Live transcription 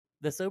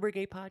The Sober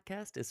Gay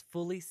podcast is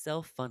fully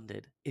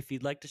self-funded. If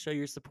you'd like to show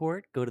your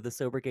support, go to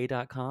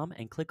thesobergay.com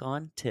and click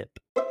on tip.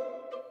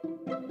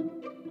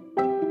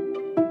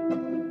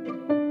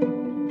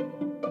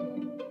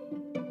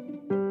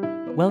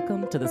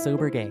 Welcome to The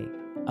Sober Gay,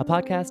 a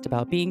podcast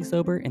about being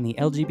sober in the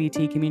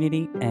LGBT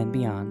community and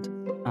beyond.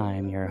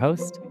 I'm your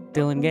host,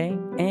 Dylan Gay,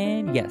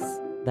 and yes,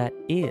 that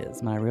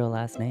is my real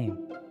last name.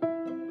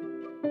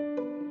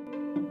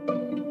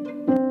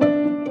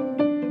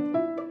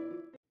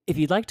 If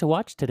you'd like to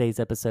watch today's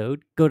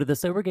episode, go to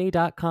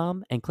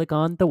thesobergay.com and click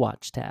on the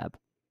Watch tab.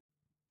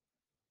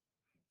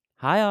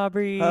 Hi,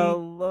 Aubrey.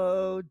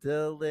 Hello,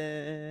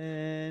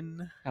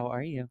 Dylan. How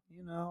are you?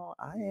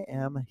 I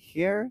am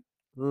here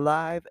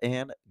live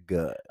and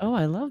good. Oh,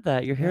 I love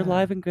that. You're here Yeah.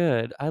 live and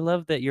good. I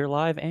love that you're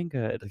live and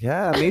good.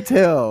 Yeah, me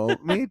too.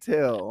 Me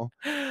too.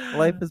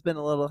 Life has been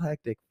a little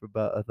hectic for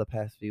about the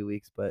past few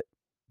weeks, but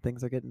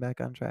things are getting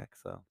back on track.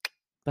 So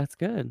That's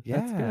good.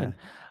 That's yeah.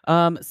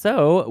 good.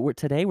 So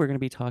today we're going to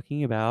be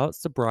talking about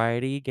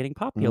sobriety getting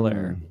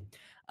popular.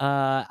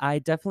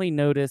 I definitely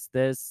noticed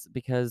this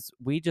because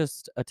we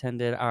just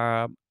attended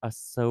a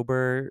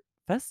sober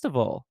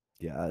festival,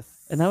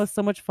 Yes. and that was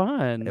so much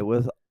fun. It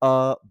was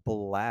a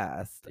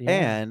blast. Yeah.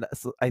 And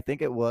so I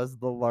think it was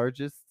the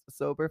largest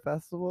sober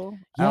festival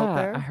out Yeah,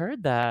 there. I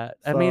heard that.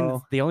 I mean, it's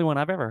So the only one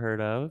I've ever heard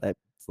of.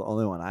 it's the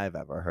only one I've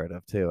ever heard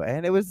of too.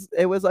 And it was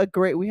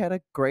we had a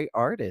great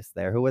artist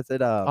there. Who was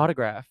it?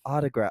 Autograph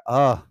Autograph.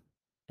 Oh,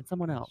 and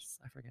someone else.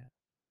 I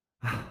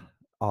forget.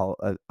 all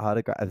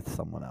autograph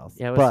someone else.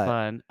 Yeah, it was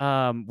But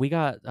fun. We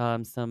got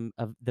some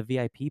of the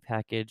VIP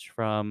package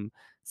from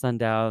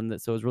Sundown,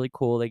 so it was really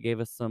cool. They gave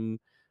us some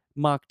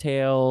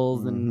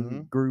mocktails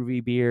and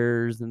groovy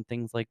beers and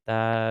things like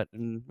that,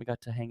 and we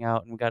got to hang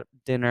out and we got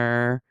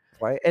dinner.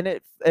 right, and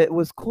it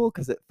was cool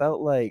because it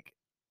felt like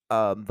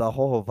the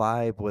whole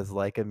vibe was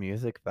like a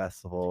music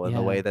festival in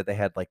the way Yeah. that they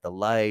had like the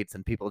lights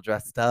and people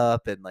dressed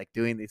up and like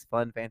doing these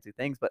fun fancy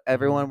things, but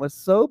everyone was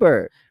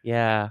sober.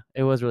 Yeah,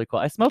 it was really cool.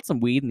 I smelled some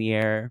weed in the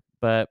air,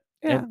 but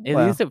Yeah, at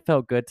least it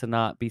felt good to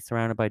not be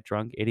surrounded by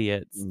drunk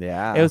idiots.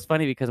 yeah. It was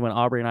funny because when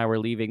Aubrey and I were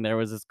leaving, there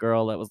was this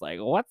girl that was like,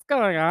 "What's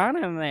going on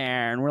in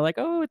there?" And we're like,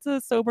 "Oh, it's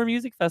a sober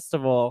music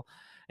festival."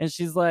 And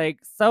she's like,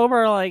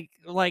 "Sober, like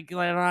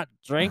they're not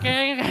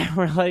drinking?" And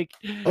we're like,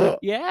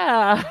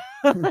 "Yeah."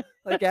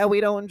 Like, yeah, we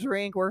don't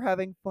drink. We're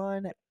having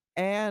fun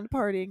and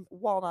partying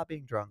while not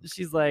being drunk.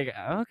 She's like,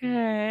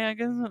 "Okay, I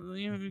guess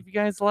if you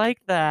guys like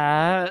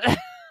that."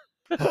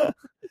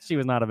 She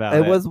was not about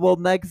it. It was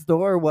next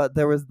door.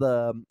 There was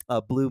the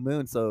blue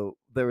moon, so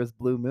there was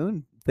blue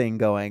moon thing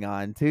going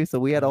on too. So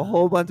we had a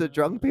whole bunch of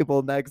drunk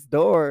people next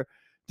door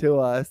to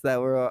us that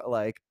were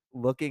like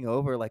looking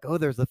over, like, oh,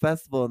 there's a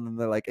festival, and then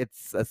they're like,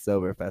 it's a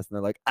sober fest, and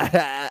they're like,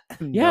 Yeah,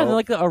 and nope. then,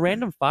 like a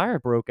random fire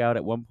broke out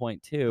at one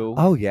point too.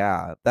 Oh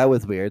yeah, that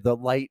was weird. The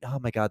light. Oh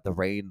my god, the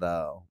rain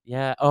though.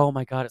 Yeah. Oh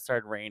my god, it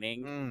started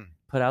raining.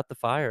 Put out the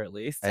fire at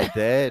least. It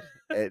did.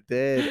 It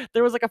did.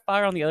 There was like a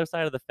fire on the other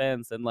side of the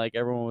fence, and like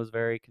everyone was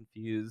very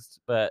confused.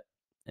 But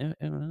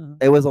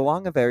It was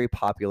along a very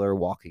popular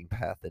walking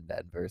path in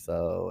Denver,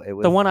 so it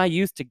was the one I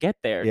used to get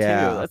there too.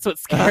 Yeah. That's what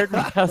scared me.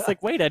 I was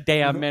like, wait a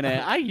damn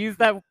minute, I used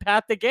that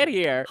path to get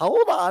here.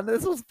 Hold on,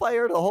 this was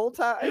fire the whole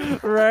time.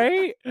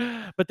 Right?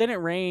 But then it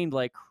rained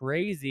like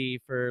crazy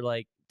for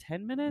like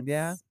 10 minutes.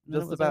 Yeah, and then it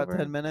just was about over.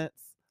 10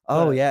 minutes.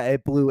 Oh But- yeah,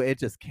 it blew. It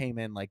just came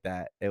in like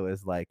that. It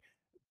was like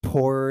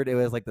poured. It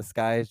was like the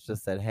skies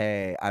just said,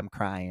 "Hey, I'm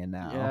crying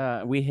now."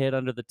 Yeah, we hid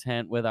under the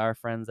tent with our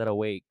friends at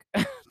Awake,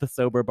 the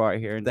sober bar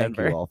here in Thank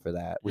Denver. you all for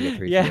that. We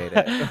appreciate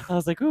it. I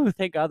was like, ooh,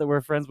 thank God that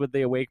we're friends with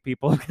the Awake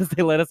people because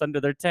they let us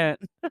under their tent.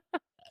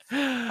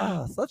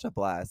 Oh, such a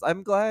blast.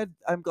 I'm glad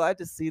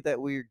to see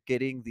that we're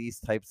getting these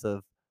types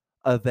of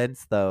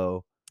events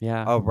though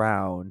Yeah.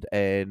 around,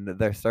 and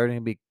they're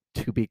starting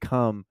to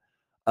become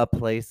a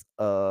place,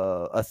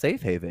 a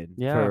safe haven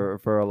Yeah.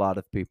 for a lot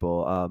of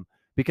people.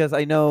 Because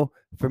I know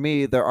for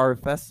me, there are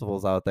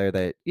festivals out there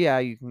that, yeah,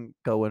 you can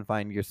go and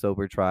find your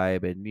sober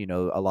tribe, and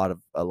a lot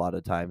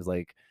of times,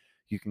 like,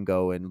 you can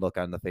go and look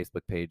on the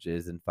Facebook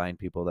pages and find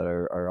people that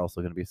are also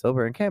going to be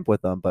sober and camp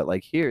with them. But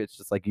like here, it's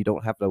just like you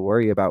don't have to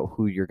worry about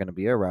who you're going to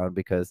be around,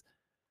 because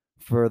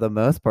for the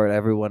most part,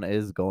 everyone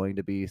is going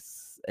to be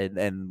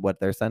and what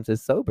their sense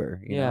is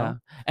sober. You know?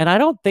 And I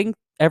don't think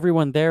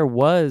everyone there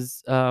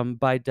was,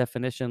 by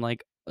definition,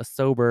 like a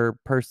sober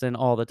person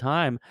all the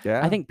time.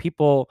 Yeah. I think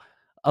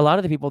a lot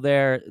of the people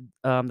there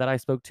that I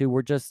spoke to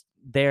were just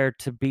there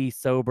to be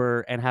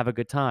sober and have a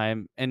good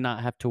time and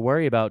not have to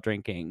worry about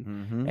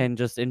drinking and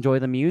just enjoy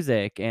the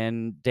music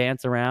and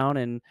dance around.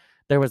 And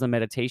there was a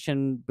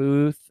meditation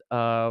booth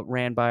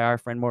ran by our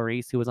friend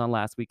Maurice, who was on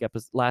last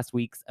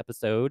week's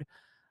episode.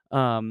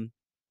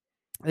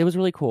 It was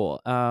really cool.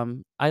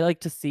 I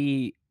like to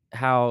see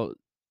how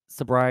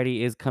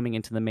sobriety is coming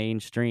into the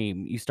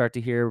mainstream. You start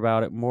to hear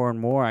about it more and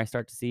more. I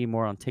start to see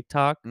more on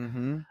TikTok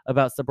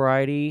about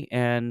sobriety,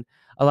 and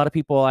a lot of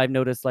people I've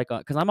noticed, like,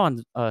 because I'm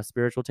on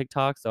spiritual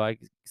TikTok, so I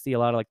see a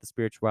lot of like the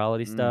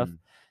spirituality stuff,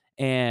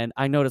 and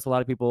I notice a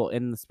lot of people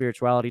in the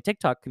spirituality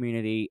TikTok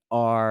community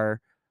are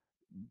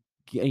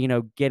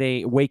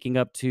getting waking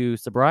up to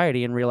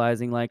sobriety and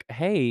realizing like,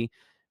 hey,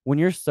 when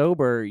you're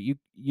sober, you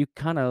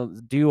kind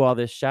of do all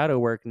this shadow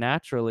work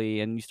naturally,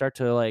 and you start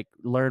to like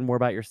learn more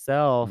about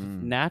yourself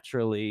Mm,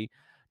 naturally,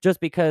 just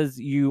because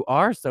you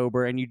are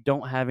sober and you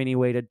don't have any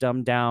way to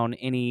dumb down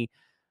any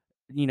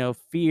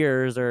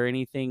fears or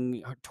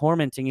anything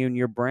tormenting you in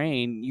your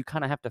brain. You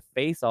kind of have to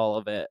face all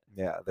of it.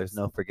 yeah, there's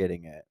no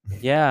forgetting it.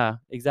 Yeah,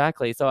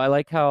 exactly. So I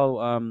like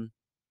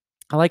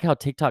how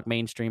TikTok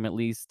mainstream at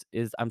least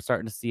is I'm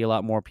starting to see a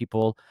lot more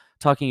people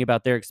talking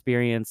about their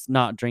experience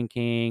not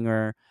drinking,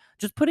 or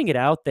just putting it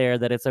out there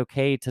that it's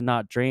okay to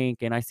not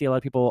drink. And I see a lot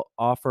of people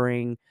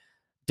offering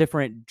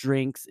different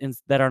drinks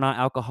that are not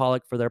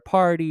alcoholic for their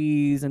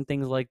parties and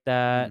things like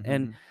that.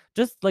 And Mhm,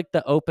 just like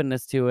the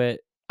openness to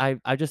it,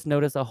 I just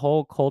noticed a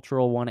whole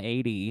cultural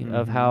 180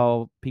 of mhm.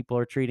 how people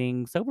are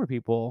treating sober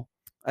people.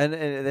 And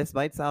this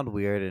might sound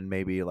weird and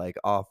maybe, like,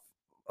 off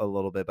a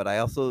little bit, but I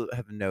also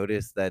have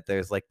noticed that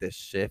there's, like, this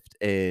shift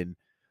in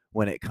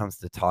when it comes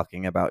to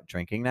talking about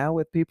drinking now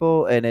with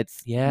people, and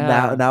it's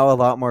Yeah. now a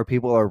lot more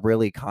people are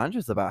really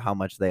conscious about how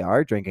much they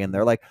are drinking, and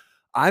they're like,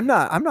 I'm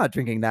not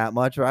drinking that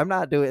much," or, "I'm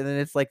not doing," and then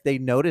it's like they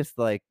notice,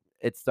 like,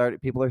 it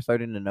started people are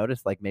starting to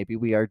notice, like, maybe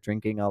we are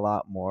drinking a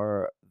lot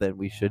more than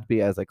we Yeah. should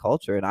be as a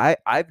culture, and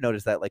I've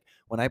noticed that, like,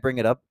 when I bring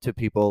it up to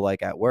people,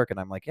 like, at work, and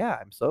I'm like, "Yeah,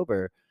 I'm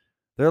sober,"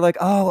 they're like,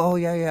 "Oh,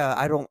 yeah, yeah,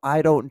 I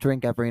don't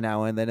drink every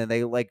now and then," and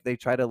they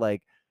try to,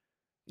 like,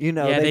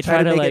 Yeah, they they try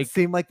try to to make it like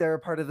seem like they're a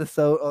part of the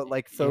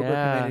like, sober yeah.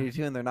 community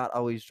too, and they're not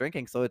always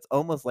drinking, so it's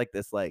almost like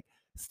this, like,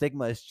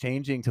 stigma is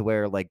changing to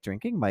where, like,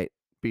 drinking might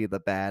be the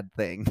bad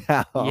thing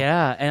now.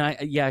 Yeah,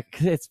 and yeah,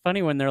 'cause it's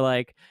funny when they're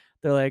like,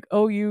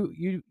 "Oh,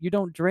 you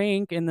don't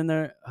drink," and then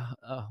they're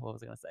what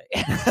was I gonna say?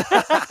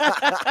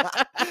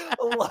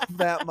 Love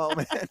that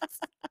moment.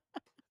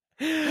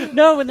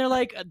 No, when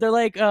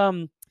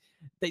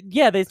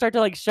they start to,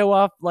 like, show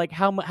off, like,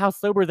 how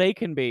sober they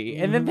can be,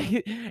 and then Mhm.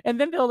 they and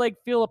then they'll, like,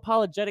 feel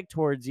apologetic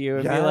towards you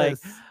and be like,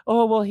 Yes.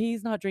 "Oh, well,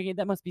 he's not drinking,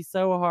 that must be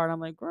so hard." I'm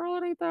like, "Girl,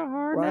 it ain't that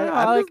hard Right, now,"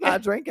 I'm like just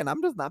not drinking,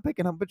 I'm just not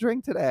picking up a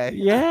drink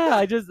today.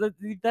 yeah,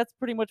 that's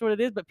pretty much what it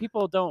is, but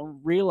people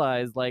don't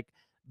realize, like,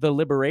 the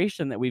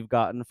liberation that we've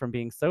gotten from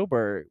being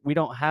sober. We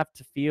don't have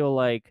to feel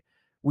like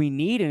we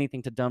need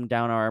anything to dumb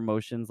down our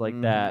emotions like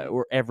that, Mhm.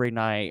 or every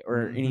night,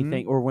 or Mhm.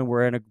 anything, or when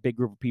we're in a big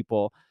group of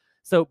people.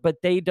 So,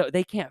 but they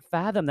can't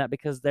fathom that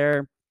because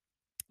they're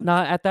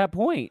not at that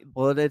point.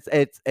 Well, it's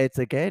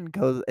again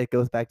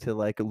goes back to,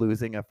 like,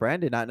 losing a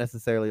friend, and not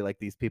necessarily like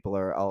these people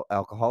are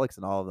alcoholics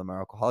and all of them are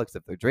alcoholics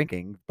if they're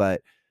drinking,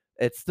 but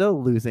it's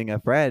still losing a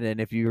friend, and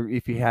if you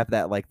have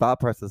that, like, thought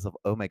process of,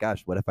 "Oh my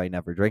gosh, what if I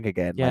never drink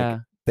again?" Like,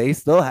 Yeah, they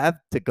still have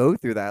to go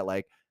through that,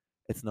 like,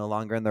 it's no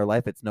longer in their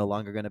life, it's no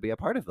longer gonna be a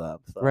part of them,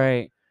 so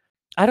right.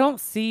 I don't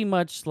see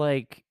much,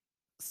 like,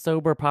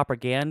 sober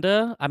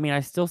propaganda. I mean,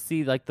 I still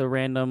see, like, the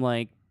random,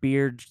 like,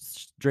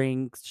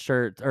 drinks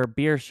shirts or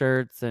beer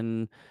shirts,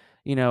 and,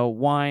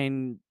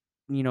 wine,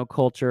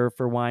 culture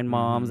for wine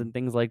moms Mhm. and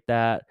things like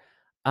that.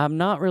 I'm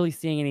not really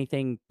seeing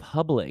anything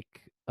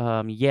public,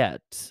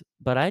 yet,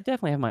 but I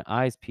definitely have my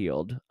eyes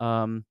peeled.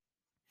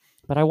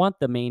 But I want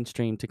the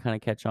mainstream to kinda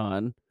catch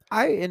on.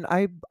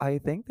 I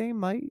think they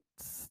might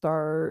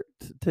start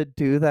to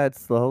do that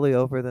slowly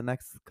over the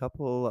next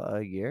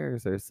couple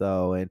years or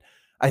so. And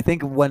I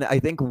think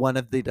one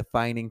of the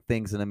defining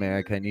things in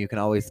America, and you can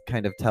always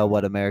kind of tell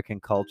what American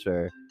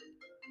culture,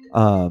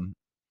 um,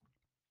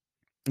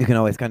 you can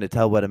always kind of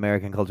tell what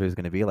American culture is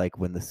going to be like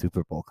when the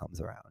Super Bowl comes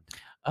around.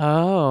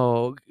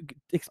 Oh,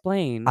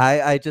 explain.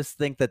 I just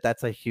think that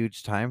that's a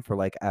huge time for,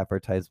 like,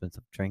 advertisements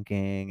of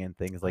drinking and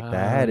things like Oh,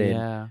 that,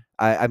 and yeah.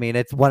 I mean,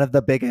 it's one of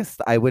the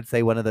biggest I would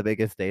say one of the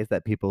biggest days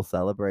that people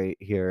celebrate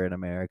here in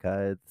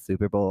America. It's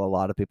Super Bowl, a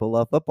lot of people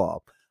love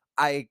football.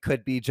 I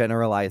could be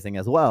generalizing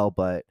as well,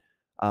 but,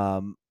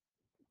 um,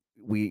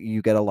 we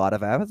you get a lot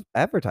of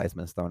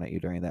advertisements thrown at you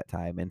during that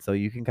time, and so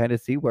you can kinda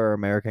see where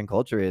American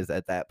culture is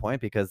at that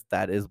point because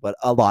that is what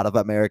a lot of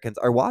Americans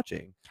are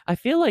watching. I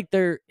feel like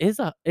is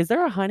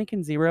there a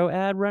Heineken Zero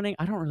ad running?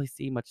 I don't really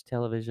see much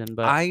television,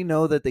 but I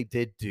know that they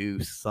did do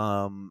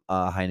some,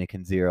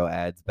 Heineken Zero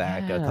ads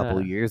back a couple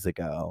yeah. years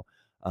ago.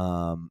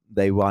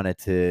 They wanted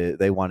to,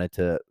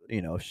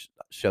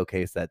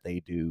 showcase that they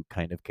do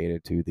kind of cater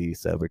to the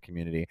sober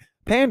community.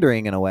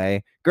 Pandering in a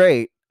way,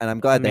 great, and I'm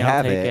I glad they mean, I'll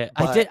have take it, it.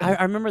 but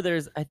I remember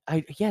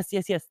I yes,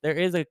 yes, yes, there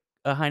is a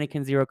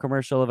Heineken Zero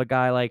commercial of a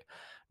guy, like,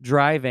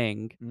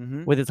 driving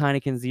Mhm. with his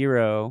Heineken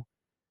Zero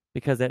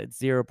because it's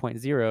zero point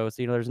zero,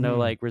 so, there's no, Mm.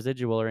 like,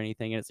 residual or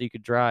anything in it, so you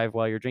could drive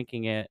while you're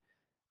drinking it,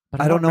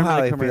 but I I don't don't know remember how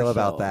the I feel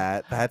about commercial.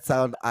 that. I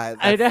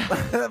That's know.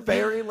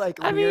 very, like,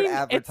 I weird mean,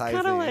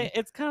 advertising.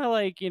 it's kinda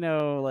like,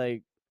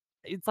 like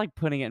it's like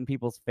putting it in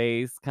people's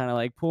face, kinda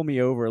like, "Pull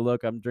me over,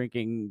 look, I'm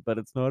drinking, but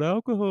it's not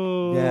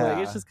alcohol." Like,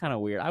 it's Yeah. just kinda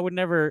weird.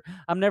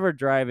 I'm never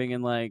driving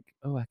and like,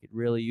 "Oh, I could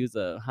really use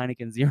a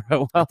Heineken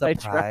Zero while It's a I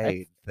drive."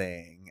 pride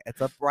thing.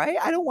 It's a right?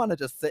 I don't wanna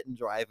just sit and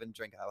drive and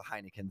drink a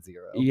Heineken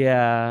Zero.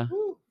 Yeah.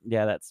 Woo.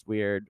 Yeah, that's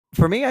weird.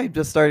 For me, I'm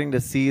just starting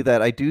to see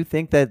that I do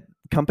think that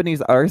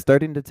companies are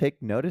starting to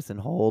take notice and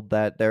hold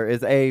that there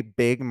is a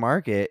big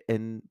market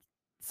in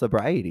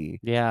sobriety.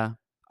 Yeah.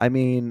 I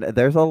mean,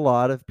 there's a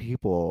lot of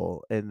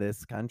people in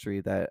this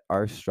country that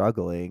are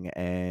struggling,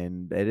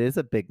 and it is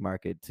a big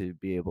market to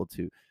be able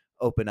to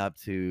open up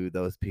to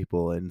those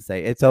people and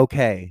say, "It's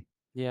okay."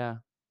 Yeah.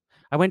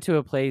 I went to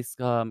a place,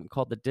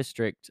 called The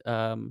District,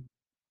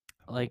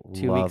 like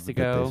 2 weeks Love the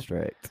ago,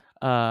 district.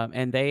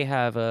 and they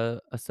have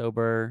a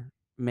sober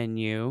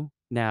menu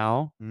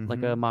now,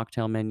 like a Mhm.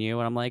 mocktail menu,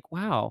 and I'm like,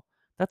 "Wow,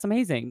 that's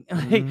amazing."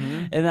 Like,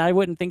 Mhm. and I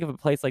wouldn't think of a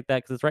place like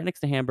that because it's right next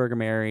to Hamburger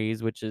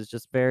Mary's, which is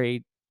just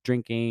very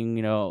drinking,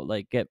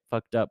 like, get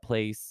fucked up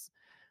place.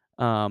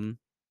 Um,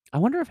 I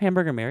wonder if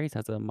Hamburger Mary's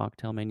has a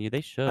mocktail menu. They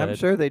I'm should.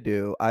 sure they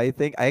do. I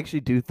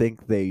actually do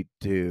think they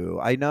do.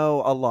 I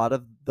know a lot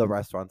of the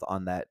restaurants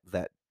on that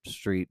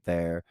street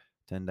there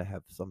tend to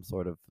have some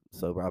sort of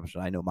sober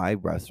option. I know my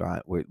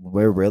restaurant,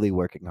 we're really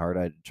working hard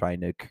at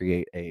trying to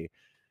create a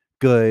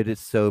good,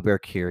 sober,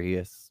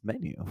 curious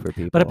menu for But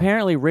people.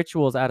 apparently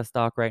Ritual's out of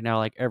stock right now,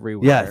 like,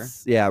 everywhere.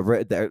 Yes, yeah,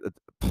 there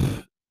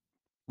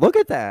look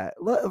at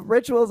that. Look,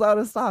 Ritual's out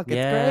of stock. It's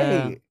Yeah,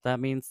 great. that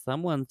means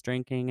someone's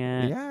drinking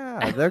it.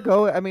 Yeah, they're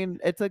going I mean,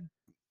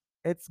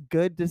 it's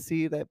good to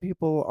see that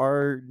people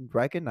are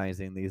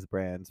recognizing these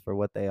brands for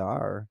what they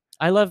are.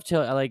 I love to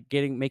I like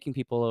getting making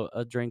people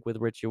a drink with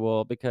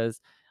Ritual because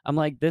I'm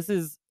like,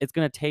 it's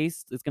gonna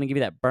taste, it's gonna give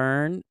you that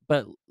burn,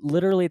 but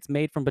literally it's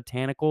made from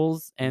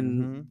botanicals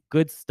and Mhm.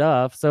 good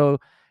stuff. So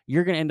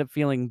you're gonna end up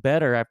feeling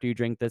better after you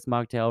drink this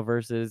mocktail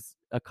versus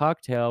a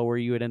cocktail where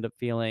you would end up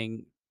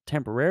feeling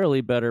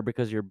temporarily better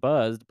because you're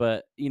buzzed,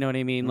 but you know what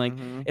I mean? Like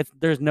Mhm.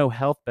 there's no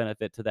health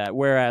benefit to that.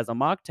 Whereas a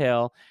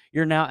mocktail,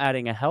 you're now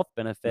adding a health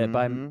benefit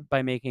Mhm.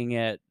 by making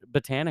it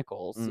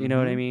botanicals. You know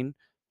what I Mhm. mean?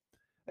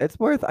 It's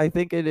worth I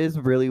think it is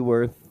really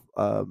worth,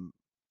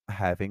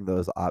 having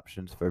those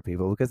options for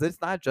people because it's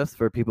not just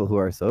for people who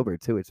are sober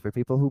too, it's for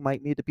people who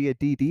might need to be a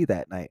DD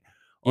that night,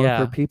 or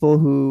for Yeah. people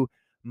who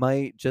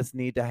might just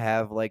need to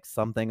have, like,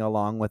 something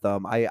along with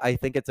them. I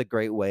think it's a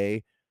great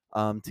way,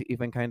 to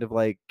even kind of,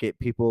 like, get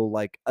people,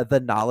 like, the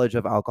knowledge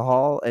of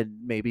alcohol and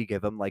maybe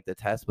give them, like, the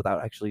test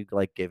without actually,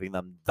 like, giving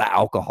them the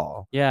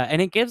alcohol. Yeah,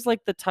 and it gives,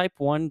 like, the type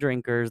 1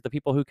 drinkers, the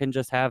people who can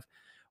just have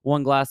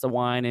 1 glass of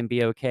wine and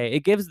be okay,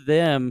 it gives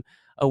them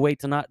a way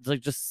to not to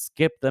just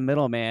skip the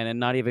middleman and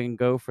not even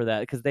go for that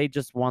because they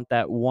just want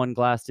that 1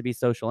 glass to be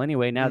social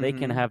anyway. Now they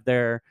can Mhm. have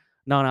their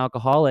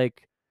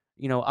non-alcoholic,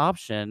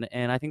 option,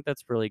 and I think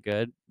that's really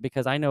good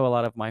because I know a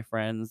lot of my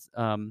friends,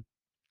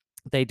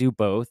 they do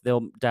both.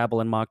 They'll dabble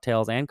in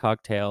mocktails and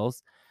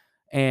cocktails,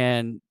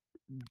 and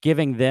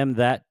giving them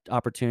that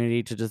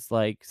opportunity to just,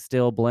 like,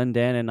 still blend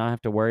in and not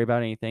have to worry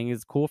about anything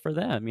is cool for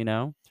them, you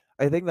know?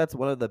 I think that's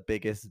one of the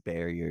biggest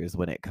barriers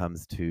when it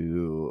comes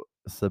to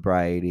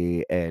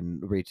sobriety and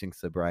reaching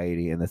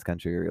sobriety in this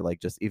country, or like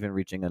just even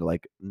reaching a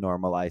like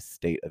normalized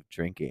state of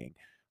drinking.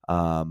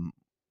 Um,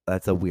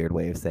 that's a weird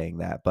way of saying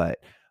that,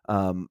 but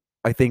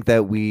I think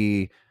that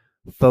we're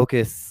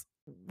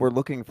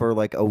looking for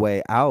like a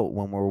way out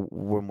when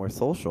we're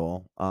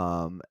social,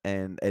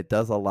 and it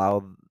does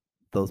allow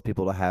those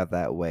people to have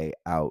that way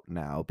out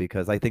now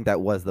because I think that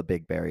was the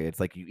big barrier. It's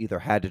like you either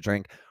had to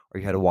drink or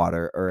you had a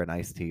water or an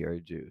iced tea or a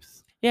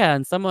juice. Yeah,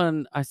 and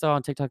someone I saw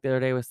on TikTok the other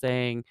day was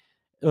saying,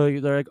 they're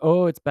like,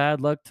 "Oh, it's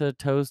bad luck to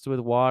toast with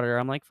water."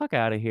 I'm like, "Fuck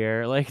out of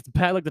here." Like, it's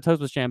bad luck to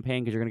toast with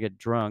champagne because 'cause you're gonna get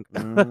drunk.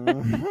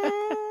 Mhm.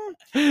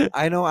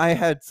 I know I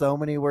had so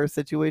many worse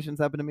situations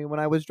happen to me when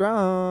I was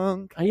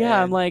drunk, Yeah,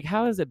 I'm and like,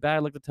 "How is it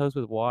bad luck to toast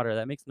with water?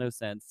 That makes no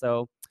sense."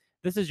 So,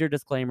 this is your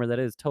disclaimer that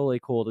it is totally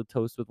cool to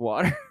toast with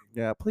water.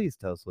 yeah, please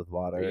toast with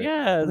water.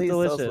 Yeah, it's Please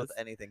toast with delicious.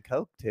 anything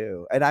Coke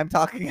too, and I'm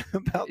talking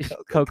about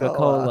Coca-Cola.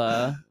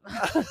 Coca-Cola.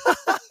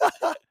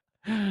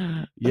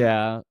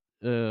 Yeah,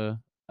 ugh,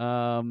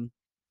 um,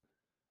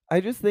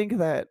 I just think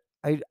that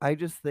I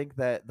just think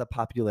that the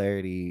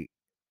popularity,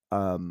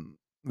 um,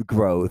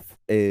 growth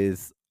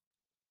is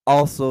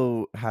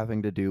also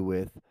having to do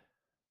with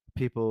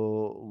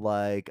people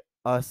like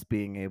us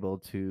being able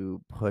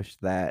to push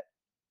that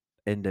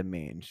into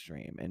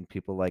mainstream and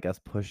people like us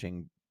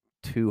pushing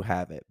to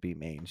have it be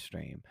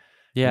mainstream.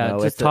 You yeah,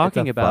 know, just it's a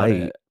talking about fight.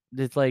 it.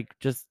 It's like,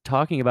 just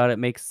talking about it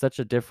makes such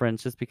a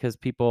difference just because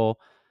people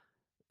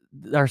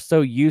are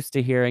so used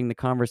to hearing the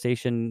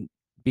conversation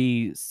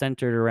be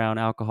centered around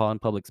alcohol in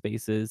public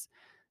spaces.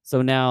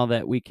 So now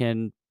that we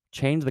can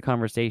change the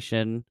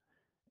conversation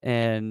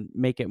and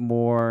make it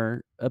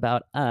more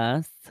about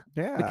us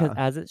because Yeah.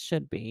 as it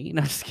should be.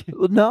 No, just kidding.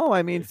 Well, no,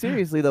 I mean,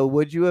 seriously though,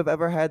 would you have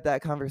ever had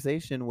that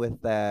conversation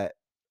with that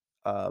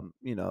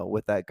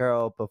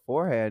girl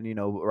beforehand,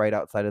 right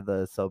outside of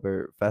the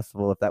sober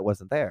festival if that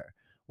wasn't there?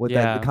 With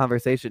that the Yeah.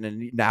 conversation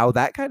and now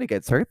that kind of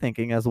gets her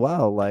thinking as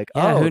well, like,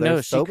 Yeah, oh, who there's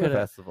knows? sober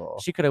festival.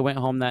 She coulda went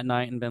home that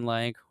night and been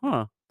like,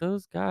 "Huh,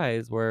 those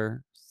guys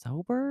were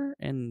sober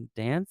and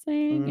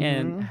dancing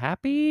and Mhm.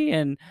 happy,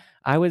 and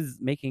I was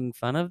making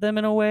fun of them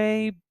in a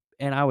way,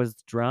 and I was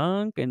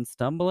drunk and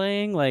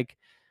stumbling." Like,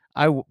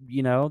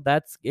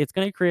 that's it's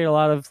gonna create a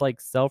lot of,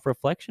 like,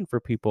 self-reflection for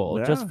people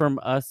just Yeah. from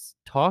us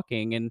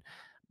talking, and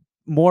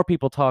more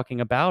people talking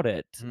about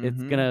it.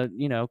 It's Mhm.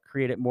 gonna,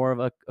 create it more of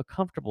a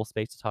comfortable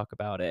space to talk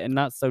about it and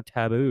not so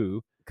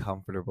taboo.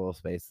 Comfortable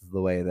space is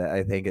the way that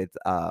I think it's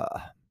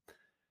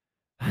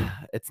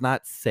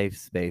not safe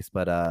space,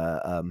 but,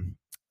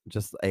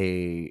 just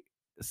a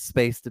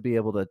space to be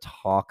able to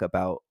talk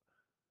about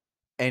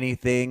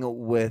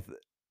anything with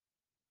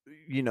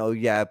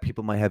yeah,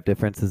 people might have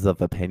differences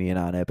of opinion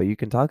on it, but you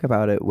can talk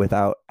about it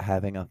without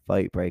having a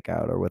fight break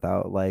out or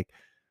without, like,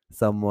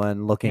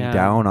 someone looking Yeah.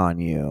 down on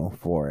you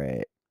for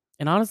it.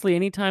 And honestly,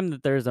 anytime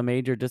that there's a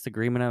major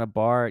disagreement at a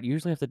bar, it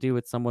usually have to do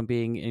with someone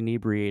being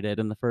inebriated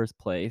in the first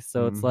place.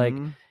 So it's like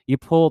Mhm. you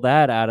pull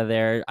that out of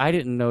there. I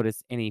didn't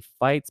notice any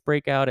fights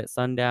break out at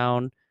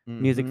Sundown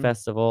Music Mhm.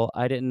 Festival.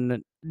 I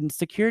didn't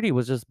Security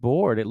was just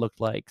bored, it looked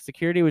like.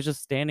 Security was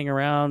just standing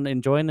around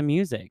enjoying the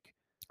music.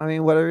 I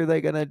mean, what are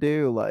they gonna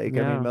do? Like, I mean,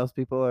 Yeah. most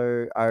people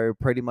are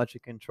pretty much in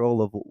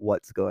control of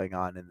what's going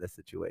on in this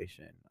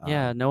situation.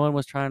 Yeah, no one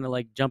was trying to,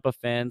 like, jump a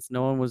fence.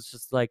 No one was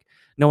just, like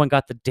no one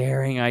got the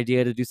daring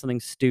idea to do something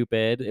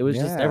stupid. It was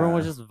just everyone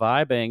was Yeah. just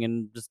vibing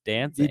and just You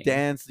dancing.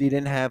 danced, you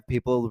didn't have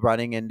people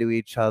running into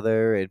each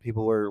other, and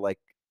people were, like,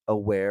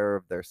 aware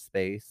of their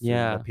space and the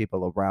Yeah.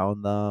 people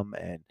around them,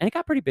 and And it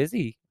got pretty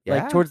busy,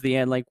 like, yeah, towards the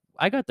end, like,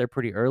 I got there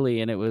pretty early,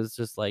 and it was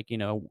just, like,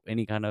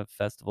 any kind of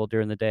festival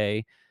during the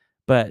day,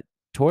 but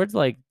towards,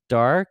 like,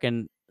 dark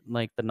and,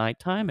 like, the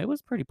nighttime, it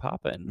was pretty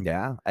poppin'.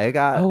 yeah, I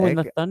got Oh, and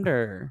I the g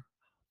thunder.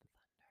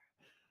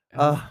 It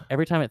uh, was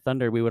every time it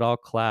thundered, we would all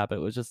clap. It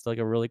was just, like,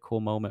 a really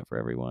cool moment for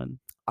everyone.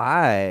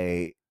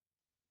 I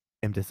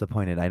am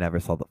disappointed I never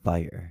saw the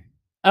fire.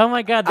 Oh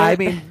my god, I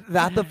they mean,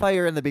 not the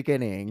fire in the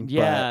beginning, but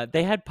Yeah,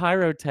 they had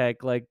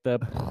pyrotech, like,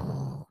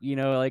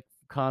 like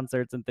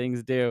concerts and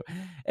things do,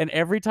 and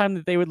every time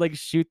that they would, like,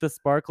 shoot the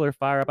sparkler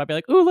fire up, I'd be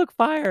like, "Ooh, look,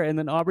 fire," and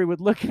then Aubrey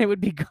would look and it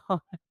would be gone.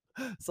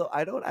 so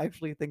I don't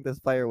actually think this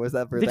fire was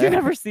ever Did you there.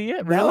 never see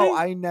it? No, Really?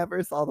 I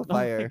never saw the Oh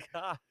my fire.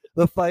 god.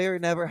 The fire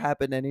never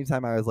happened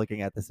anytime I was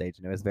looking at the stage,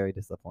 and it was very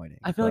disappointing,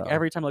 I feel like so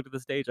every time I looked at the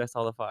stage, I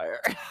saw the fire.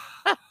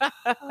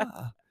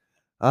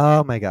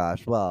 Oh my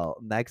gosh. Well,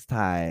 next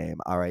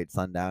time, all right,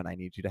 sundown, I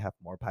need you to have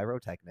more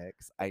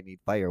pyrotechnics. I need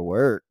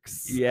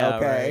fireworks. Yeah,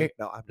 Okay. right.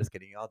 No, I'm just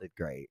kidding. Y'all did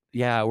great.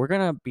 Yeah, we're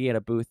gonna be at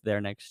a booth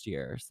there next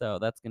year, so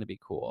that's gonna be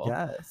cool.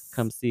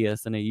 Come Yes. see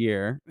us in a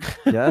year.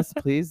 Yes,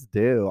 please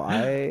do.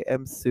 I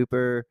am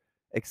super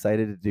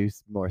excited to do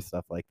more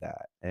stuff like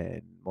that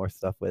and more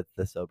stuff with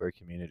the sober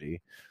community.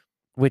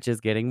 Which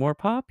is getting more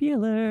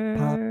popular.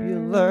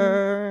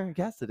 Popular.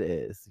 Yes, it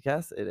is.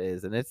 Yes, it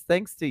is. And it's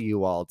thanks to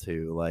you all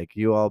too. Like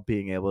you all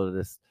being able to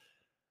just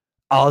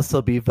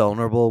also be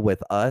vulnerable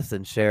with us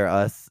and share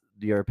us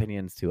your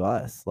opinions to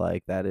us.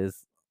 Like that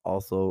is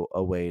also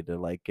a way to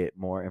like get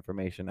more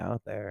information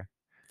out there.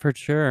 For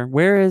sure.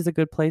 Where is a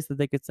good place that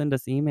they could send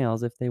us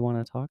emails if they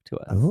wanna talk to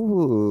us?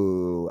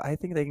 Oh, I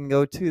think they can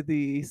go to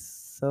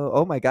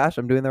oh my gosh,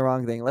 I'm doing the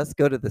wrong thing. Let's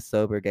go to the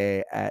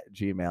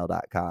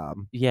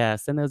sobergay@gmail.com. Yeah,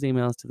 send those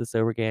emails to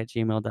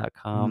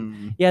thesobergay@gmail.com.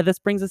 Mm. Yeah, this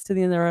brings us to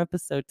the end of our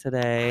episode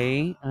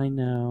today. I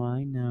know,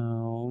 I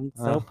know. It's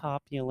so Oh, I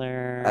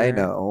popular.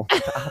 know.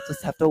 I'll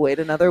just have to wait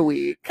another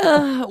week.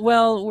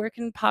 Well, where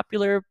can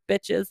popular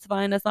bitches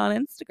find us on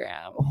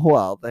Instagram?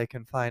 Well, they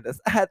can find us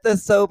at the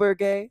Sober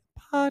Gay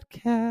The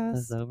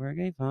Podcast. Sober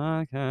Gay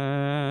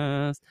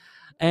Podcast.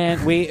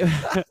 And we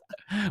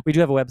we do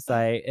have a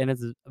website and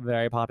it's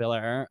very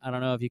popular. I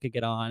don't know if you could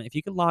get on. If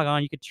you could log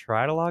on, you could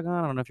try to log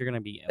on. I don't know if you're gonna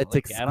be able It's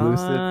to get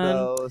exclusive on.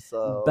 though,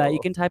 But you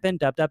so can type in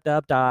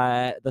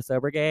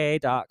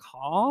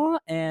www.thesobergay.com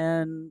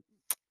and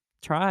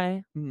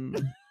try.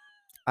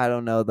 I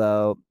don't know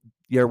though.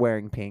 You're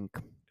wearing pink.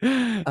 All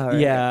right.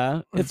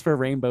 Yeah, it's for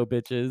rainbow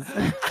bitches.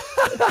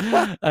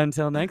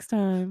 Until next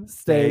time,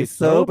 Stay stay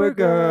sober, sober,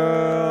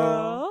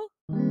 girl.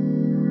 girl.